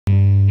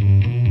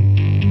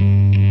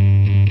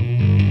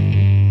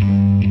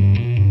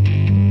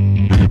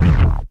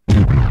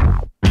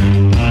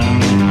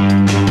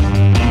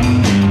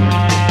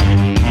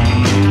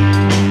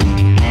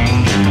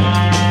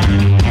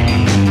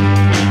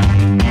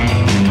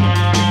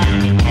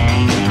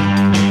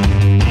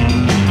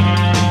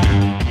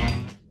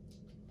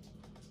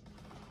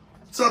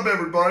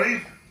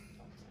everybody.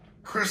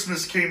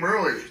 Christmas came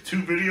early.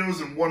 2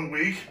 videos in 1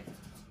 week.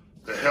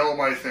 The hell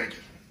am I thinking?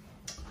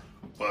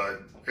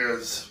 But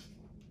as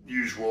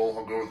usual,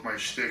 I'll go with my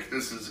shtick.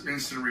 This is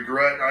Instant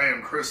Regret. I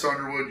am Chris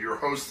Underwood, your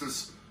host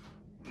with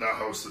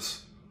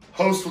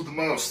the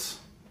most.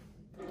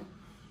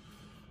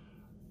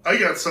 I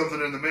got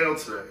something in the mail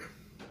today.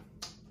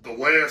 The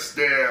Last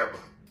Dab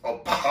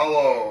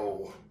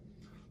Apollo.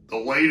 The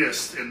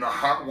latest in the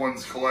Hot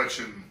Ones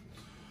collection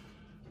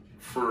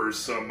for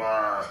some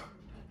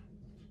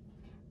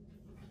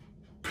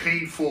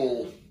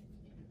painful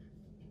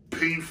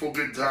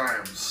good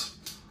times.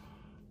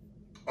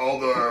 All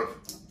the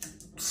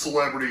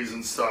celebrities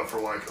and stuff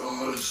are like,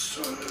 oh, it's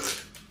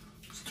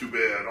too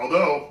bad.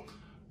 Although,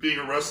 being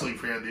a wrestling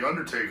fan, The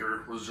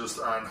Undertaker was just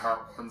on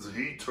Hot Ones and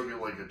he took it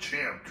like a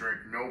champ. Drank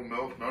no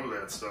milk, none of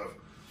that stuff.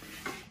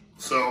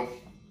 So,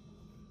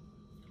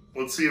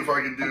 let's see if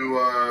I can do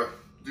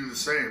the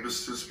same.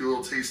 Just be a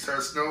little taste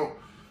test. No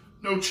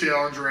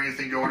challenge or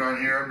anything going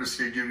on here. I'm just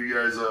gonna give you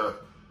guys a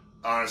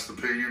honest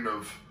opinion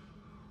of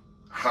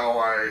how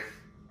I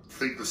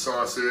think the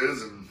sauce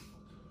is, and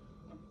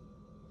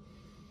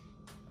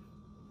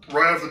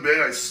right off the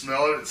bat, I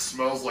smell it. It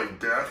smells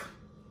like death.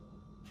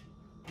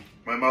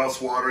 My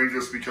mouth's watering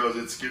just because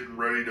it's getting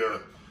ready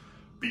to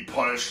be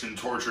punished and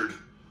tortured.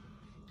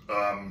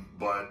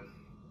 But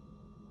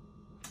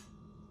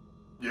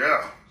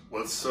yeah,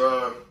 let's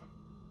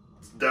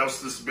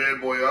douse this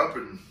bad boy up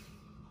and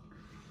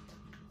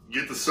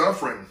get the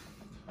suffering.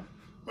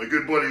 My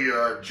good buddy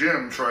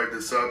Jim tried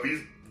this up.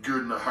 He's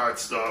good in the hot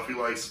stuff. He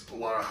likes a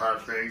lot of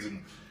hot things,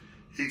 and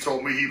he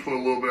told me he put a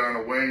little bit on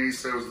a wing. He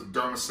said it was the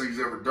dumbest thing he's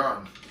ever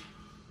done.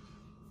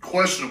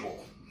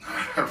 Questionable.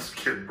 I'm just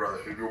kidding, brother,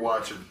 if you're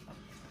watching.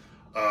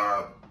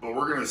 But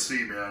we're gonna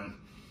see, man.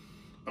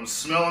 I'm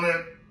smelling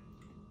it.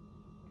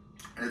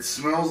 It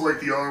smells like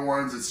the other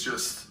ones. It's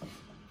just,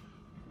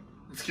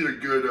 let's get a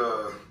good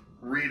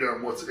read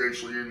on what's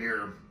actually in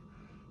here.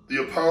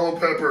 The Apollo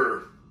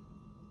pepper.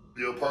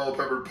 The Apollo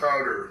pepper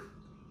powder.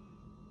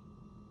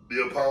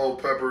 The Apollo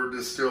pepper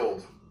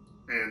distilled.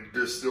 And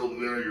distilled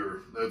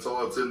vinegar. That's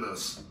all that's in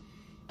this.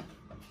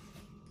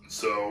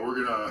 So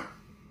we're gonna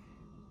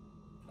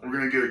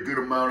get a good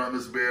amount on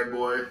this bad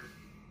boy.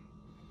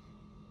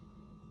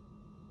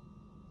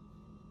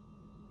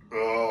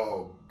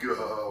 Oh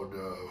God,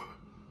 no.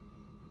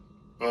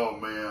 Oh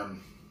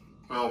man,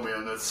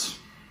 that's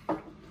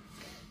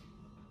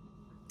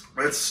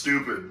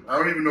stupid. I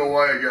don't even know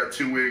why I got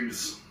 2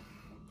 wings.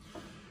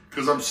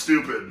 Because I'm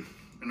stupid.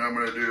 And I'm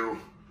gonna do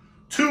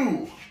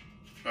 2,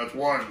 not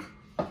 1,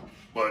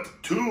 but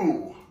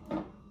 2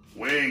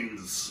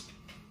 wings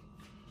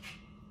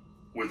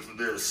with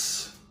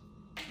this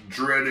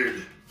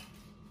dreaded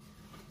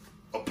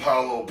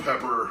Apollo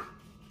pepper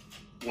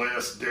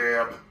Last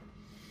Dab.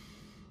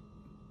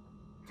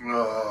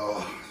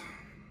 Oh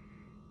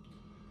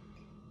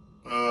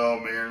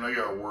man, I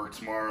gotta work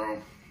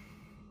tomorrow.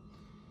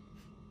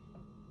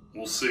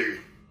 We'll see.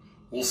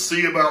 We'll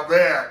see about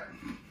that.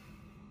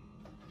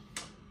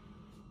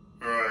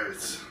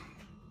 Alright.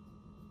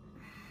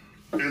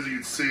 As you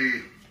can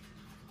see,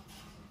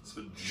 it's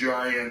a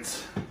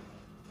giant,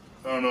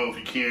 I don't know if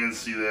you can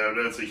see that,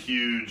 but that's a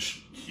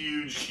huge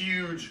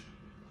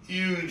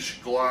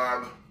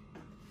glob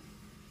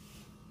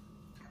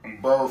on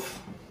both.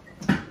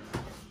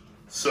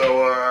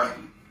 So,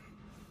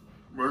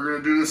 we're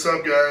gonna do this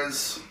up,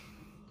 guys.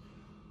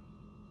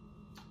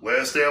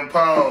 Last Dab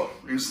Apollo,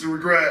 Instant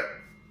Regret.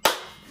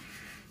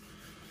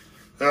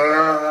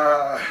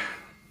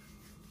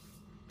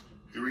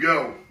 Here we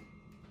go.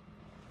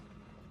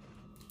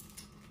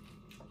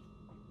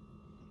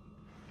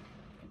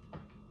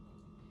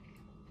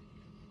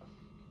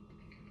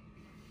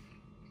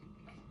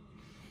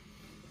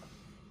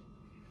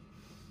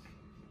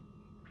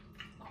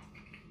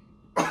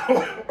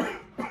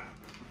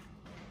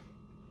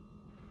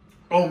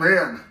 Oh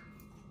man.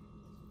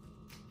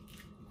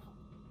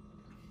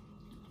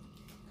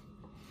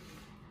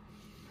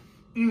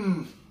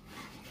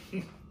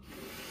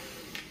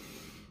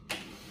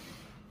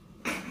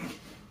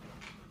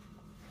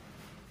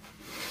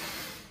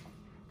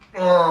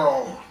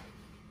 Oh.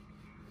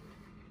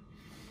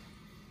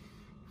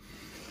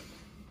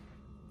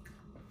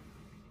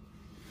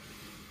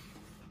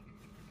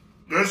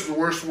 This is the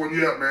worst one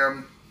yet,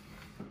 man.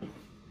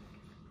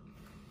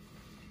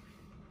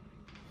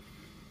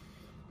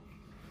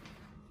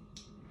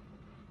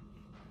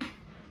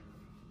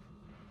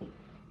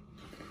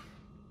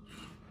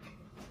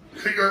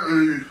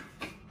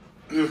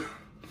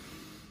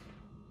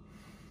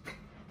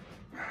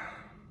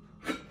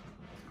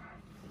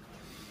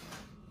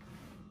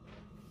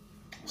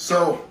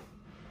 So,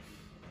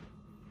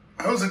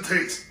 how does it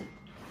taste?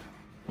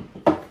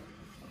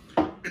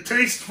 It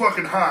tastes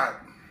fucking hot.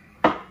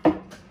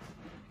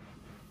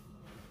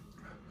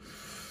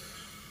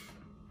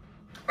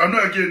 I'm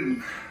not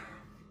getting...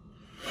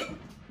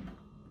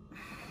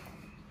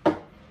 I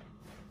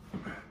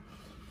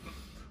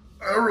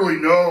don't really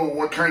know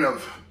what kind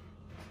of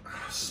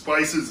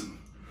spices and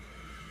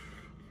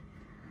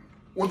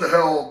what the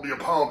hell the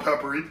Apollo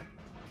pepper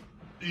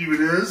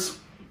even is.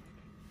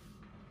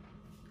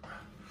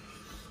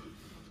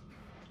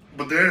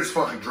 But that is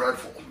fucking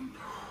dreadful.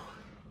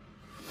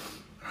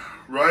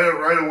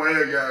 Right away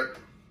I got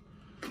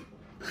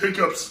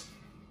hiccups.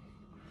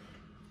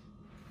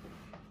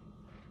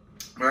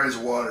 My eyes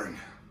are watering.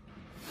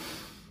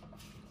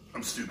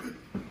 I'm stupid.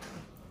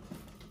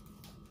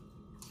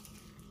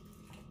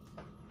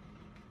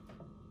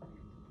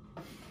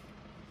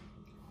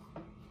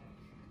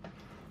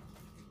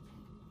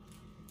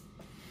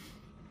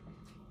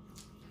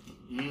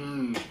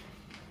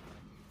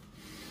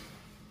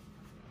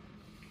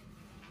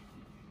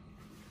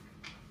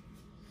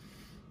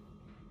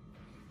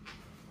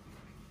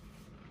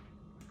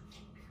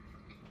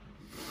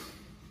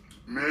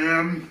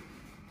 Man.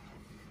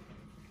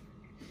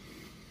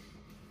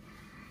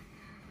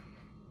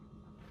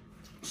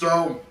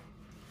 So,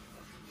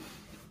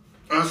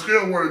 on a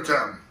scale of 1 to 10,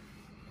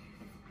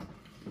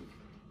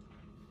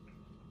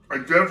 I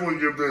definitely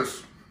give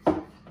this,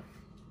 oh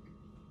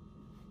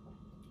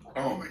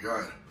my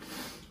God,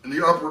 in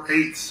the upper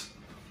 8s,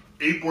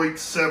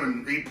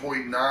 8.7,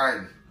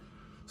 8.9,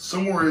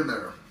 somewhere in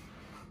there.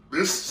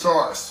 This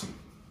sauce,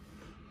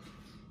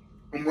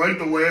 unlike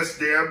the Last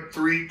Dab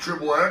 3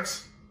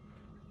 XXX,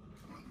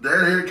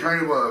 that had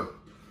kind of a,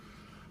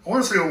 I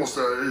want to say almost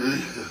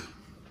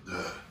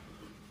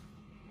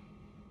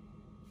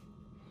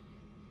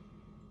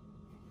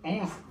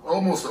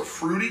almost a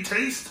fruity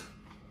taste.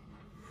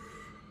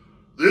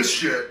 This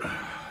shit,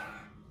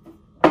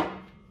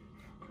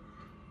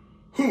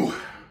 whew,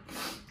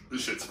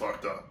 this shit's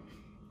fucked up.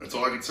 That's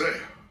all I can say.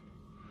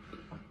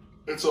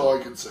 That's all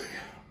I can say.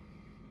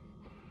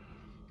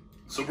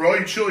 So for all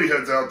you chili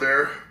heads out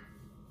there,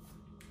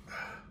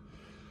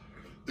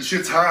 this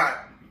shit's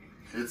hot.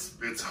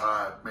 It's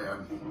hot,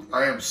 man.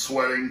 I am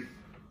sweating.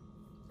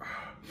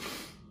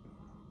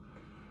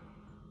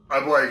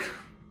 I'm like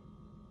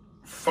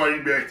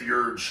fighting back the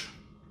urge.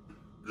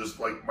 Just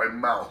like my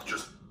mouth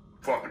just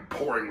fucking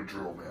pouring with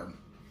drool, man.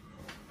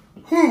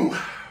 Whew.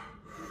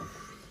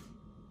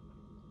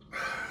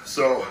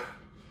 So,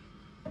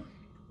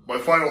 my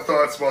final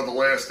thoughts about the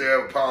Last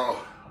Dab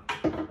Apollo.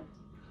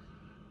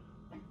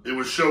 It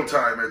was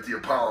showtime at the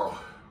Apollo.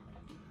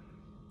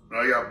 And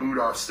I got booed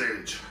off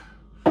stage.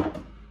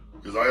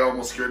 Because I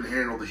almost couldn't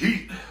handle the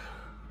heat.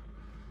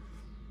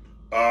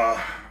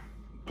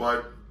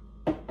 But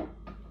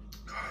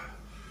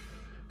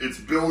it's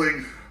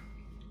building.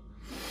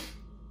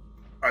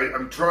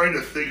 I'm trying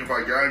to think if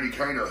I got any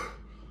kind of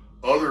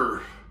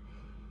other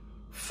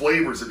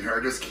flavors in here.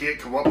 I just can't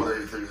come up with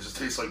anything. It just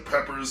tastes like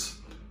peppers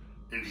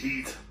and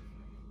heat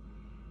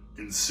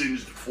and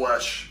singed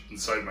flesh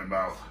inside my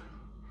mouth.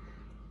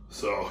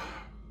 So,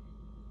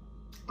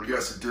 I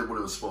guess it did what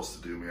it was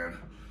supposed to do, man.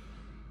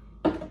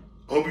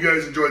 Hope you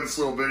guys enjoyed this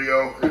little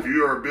video. If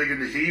you are big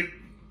into heat,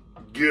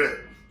 get it.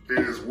 It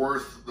is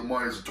worth the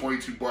money. It's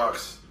 22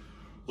 bucks.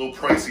 A little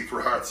pricey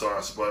for hot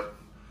sauce, but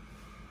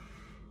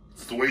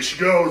it's the way she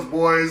goes,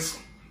 boys.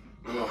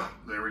 Ugh,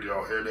 there we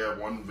go. Had to have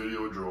one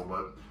video of drool,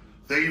 but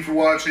thank you for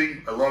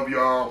watching. I love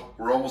y'all.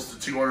 We're almost to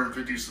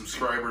 250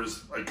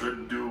 subscribers. I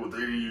couldn't do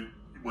it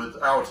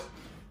without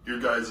your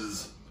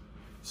guys'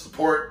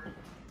 support.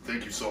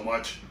 Thank you so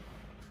much.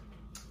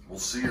 We'll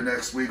see you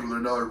next week with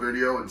another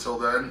video. Until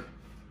then,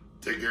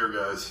 take care,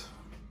 guys.